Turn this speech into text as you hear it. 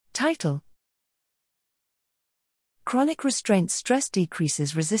Title: Chronic restraint stress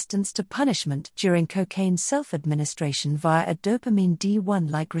decreases resistance to punishment during cocaine self-administration via a dopamine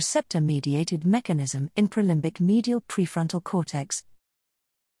D1-like receptor-mediated mechanism in prelimbic medial prefrontal cortex.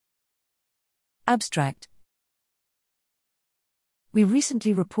 Abstract: We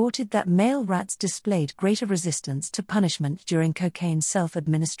recently reported that male rats displayed greater resistance to punishment during cocaine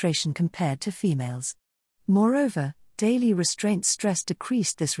self-administration compared to females. Moreover, daily restraint stress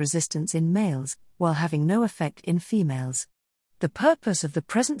decreased this resistance in males, while having no effect in females. The purpose of the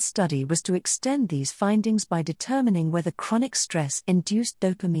present study was to extend these findings by determining whether chronic stress-induced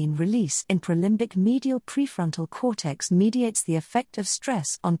dopamine release in prelimbic medial prefrontal cortex mediates the effect of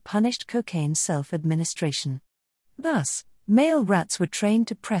stress on punished cocaine self-administration. Thus, male rats were trained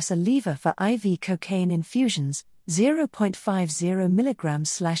to press a lever for IV cocaine infusions, 0.50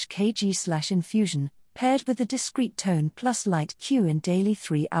 mg/kg/infusion, paired with a discrete tone plus light cue in daily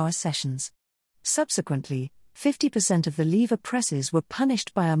 3-hour sessions. Subsequently, 50% of the lever presses were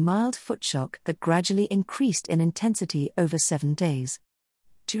punished by a mild footshock that gradually increased in intensity over 7 days.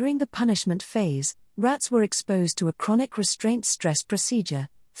 During the punishment phase, rats were exposed to a chronic restraint stress procedure,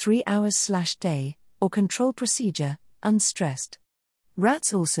 3 hours/day, or control procedure, unstressed.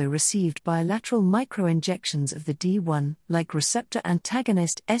 Rats also received bilateral microinjections of the D1-like receptor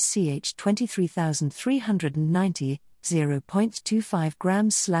antagonist SCH-23390, 0.25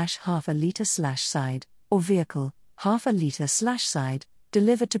 grams/half a liter/side, or vehicle, half a liter/side,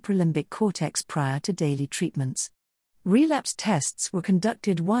 delivered to prelimbic cortex prior to daily treatments. Relapse tests were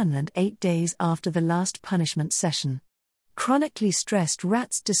conducted 1 and 8 days after the last punishment session. Chronically stressed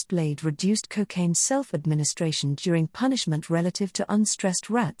rats displayed reduced cocaine self-administration during punishment relative to unstressed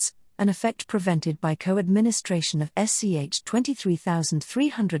rats, an effect prevented by co-administration of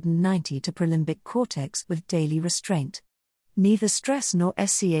SCH-23390 to prelimbic cortex with daily restraint. Neither stress nor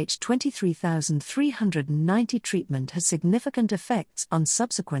SCH-23390 treatment has significant effects on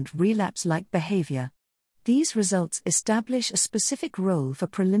subsequent relapse-like behavior. These results establish a specific role for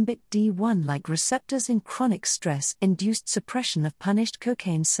prelimbic D1-like receptors in chronic stress-induced suppression of punished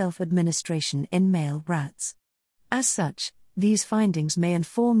cocaine self-administration in male rats. As such, these findings may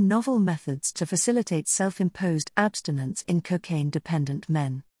inform novel methods to facilitate self-imposed abstinence in cocaine-dependent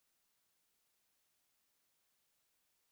men.